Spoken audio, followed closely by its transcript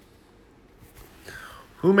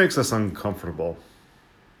Who makes us uncomfortable?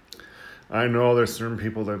 I know there's certain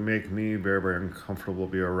people that make me very, very uncomfortable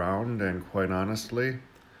to be around, and quite honestly,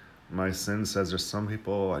 my sin says there's some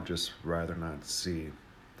people I'd just rather not see.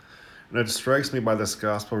 And it strikes me by this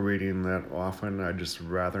gospel reading that often I'd just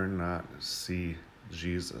rather not see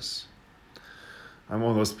Jesus. I'm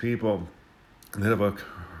one of those people that if a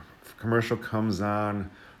commercial comes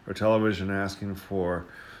on or television asking for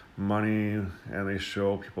money and they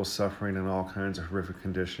show people suffering in all kinds of horrific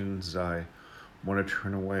conditions, I want to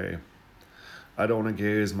turn away. I don't want to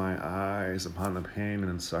gaze my eyes upon the pain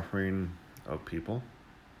and suffering of people.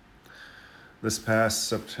 This past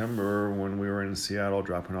September, when we were in Seattle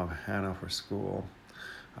dropping off Hannah for school,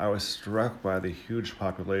 I was struck by the huge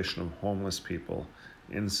population of homeless people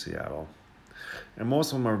in Seattle. And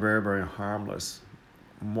most of them are very, very harmless.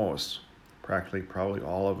 Most, practically probably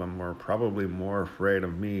all of them, were probably more afraid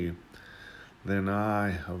of me than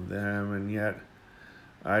I of them, and yet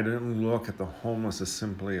I didn't look at the homeless as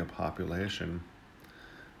simply a population.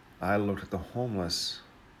 I looked at the homeless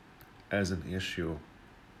as an issue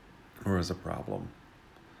or as a problem.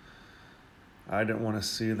 I didn't want to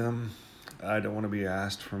see them. I didn't want to be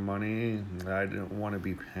asked for money. I didn't want to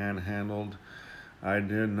be panhandled. I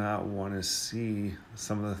did not want to see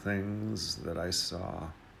some of the things that I saw.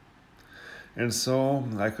 And so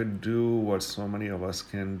I could do what so many of us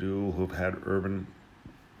can do who've had urban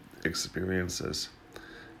experiences.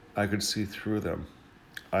 I could see through them.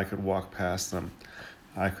 I could walk past them.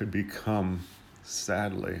 I could become,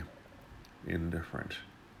 sadly, indifferent.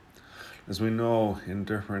 As we know,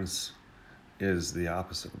 indifference is the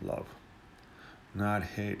opposite of love. Not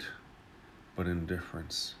hate, but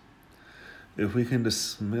indifference. If we can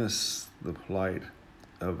dismiss the plight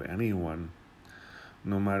of anyone,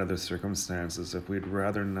 no matter their circumstances, if we'd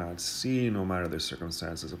rather not see no matter their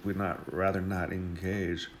circumstances, if we'd rather not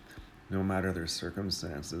engage no matter their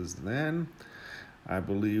circumstances, then I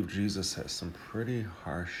believe Jesus has some pretty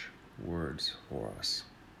harsh words for us.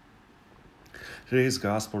 Today's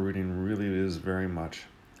gospel reading really is very much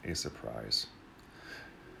a surprise.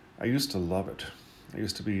 I used to love it. I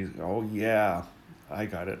used to be, oh yeah, I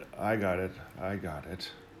got it.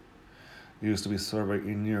 It used to be sort of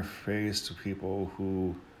in your face to people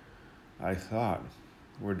who I thought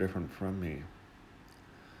were different from me.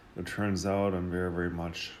 It turns out I'm very, very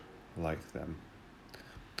much like them.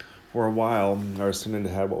 For a while, our synod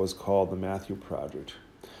had what was called the Matthew Project.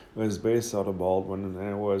 It was based out of Baldwin, and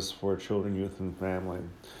it was for children, youth, and family.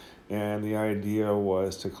 And the idea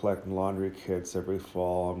was to collect laundry kits every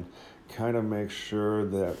fall and kind of make sure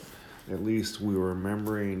that at least we were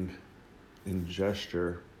remembering in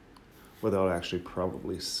gesture, without actually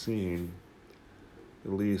probably seeing,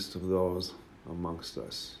 the least of those amongst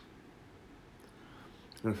us.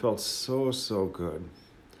 And it felt so, so good.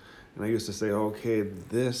 And I used to say, okay,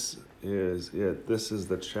 this is it. This is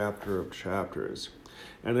the chapter of chapters.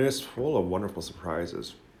 And it is full of wonderful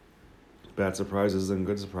surprises. Bad surprises and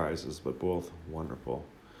good surprises, but both wonderful.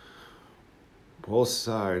 Both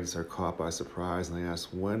sides are caught by surprise and they ask,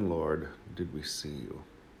 when, Lord, did we see you?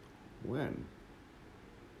 When?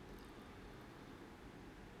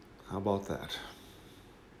 How about that?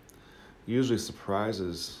 Usually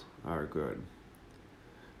surprises are good.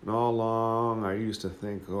 And all along I used to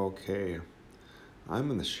think, okay, I'm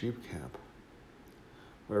in the sheep camp.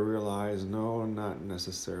 But I realized, no, not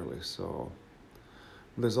necessarily so.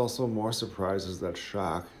 There's also more surprises that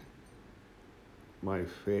shock my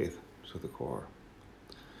faith to the core.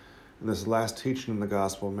 In this last teaching in the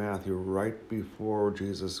Gospel of Matthew, right before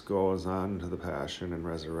Jesus goes on to the Passion and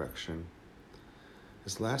Resurrection,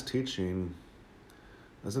 his last teaching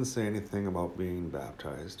doesn't say anything about being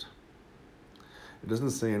baptized. It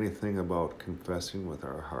doesn't say anything about confessing with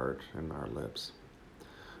our heart and our lips.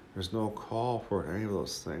 There's no call for any of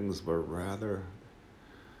those things, but rather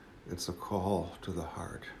it's a call to the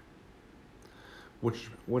heart,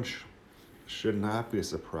 which should not be a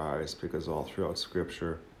surprise because all throughout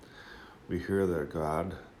Scripture we hear that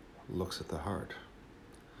God looks at the heart.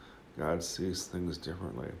 God sees things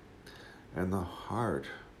differently. And the heart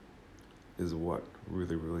is what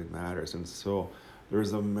really, really matters. And so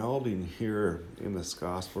there's a melding here in this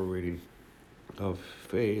gospel reading of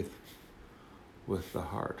faith with the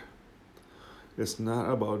heart. It's not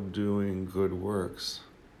about doing good works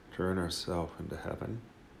to earn ourselves into heaven.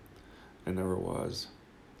 It never was.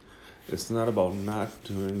 It's not about not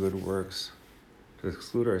doing good works to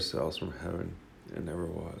exclude ourselves from heaven. It never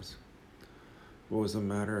was. It was a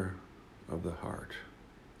matter of the heart.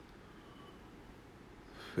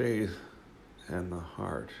 Faith and the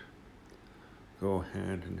heart go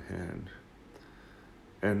hand in hand.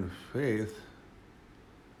 And faith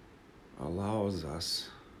allows us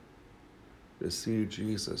to see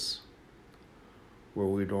Jesus where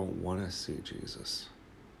we don't want to see Jesus.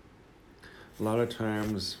 A lot of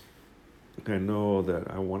times I know that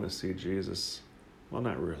I want to see Jesus. Well,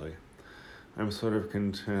 not really. I'm sort of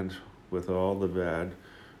content with all the bad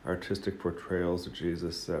artistic portrayals of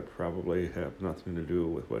Jesus that probably have nothing to do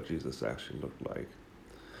with what Jesus actually looked like.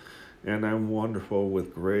 And I'm wonderful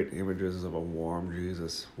with great images of a warm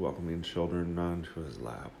Jesus welcoming children onto his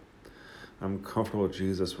lap. I'm comfortable with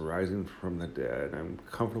Jesus rising from the dead. I'm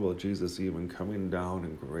comfortable with Jesus even coming down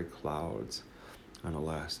in great clouds on the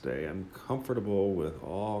last day. I'm comfortable with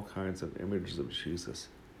all kinds of images of Jesus,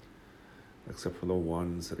 except for the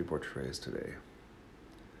ones that he portrays today.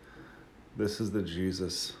 This is the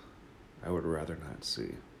Jesus I would rather not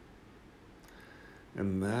see.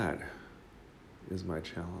 And that is my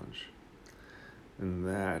challenge. And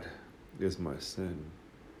that is my sin.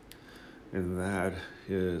 And that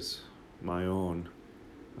is my own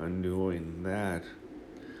undoing. That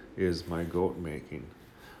is my goat making.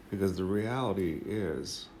 Because the reality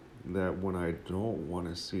is that when I don't want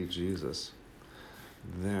to see Jesus,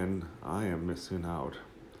 then I am missing out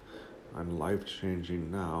on life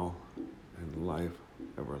changing now and life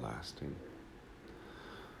everlasting.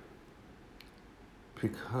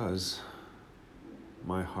 Because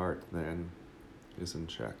my heart then is in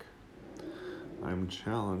check. I'm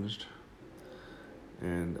challenged,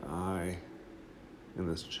 and I, in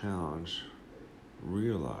this challenge,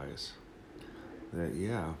 realize that,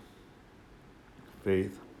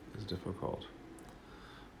 faith is difficult.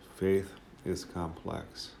 Faith is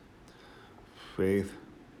complex. Faith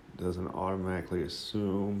doesn't automatically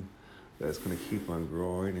assume that it's going to keep on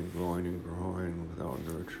growing and growing and growing without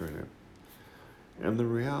nurturing it. And the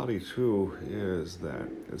reality, too, is that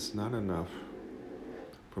it's not enough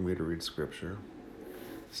for me to read Scripture.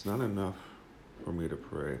 It's not enough for me to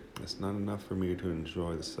pray. It's not enough for me to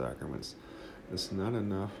enjoy the sacraments. It's not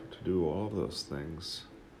enough to do all of those things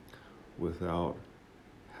without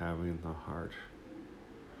having the heart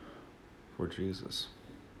for Jesus,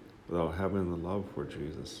 without having the love for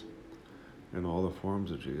Jesus and all the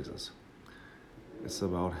forms of Jesus. It's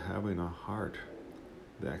about having a heart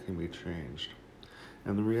that can be changed.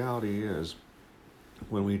 And the reality is,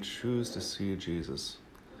 when we choose to see Jesus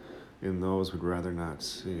in those we'd rather not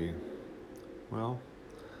see, well,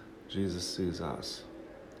 Jesus sees us,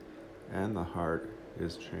 and the heart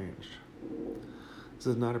is changed. This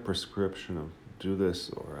is not a prescription of do this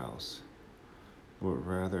or else, but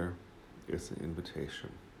rather it's an invitation.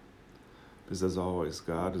 Because as always,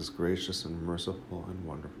 God is gracious and merciful and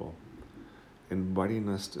wonderful, inviting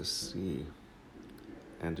us to see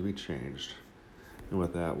and to be changed. And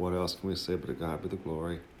with that, what else can we say but to God be the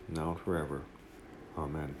glory, now and forever.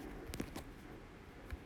 Amen.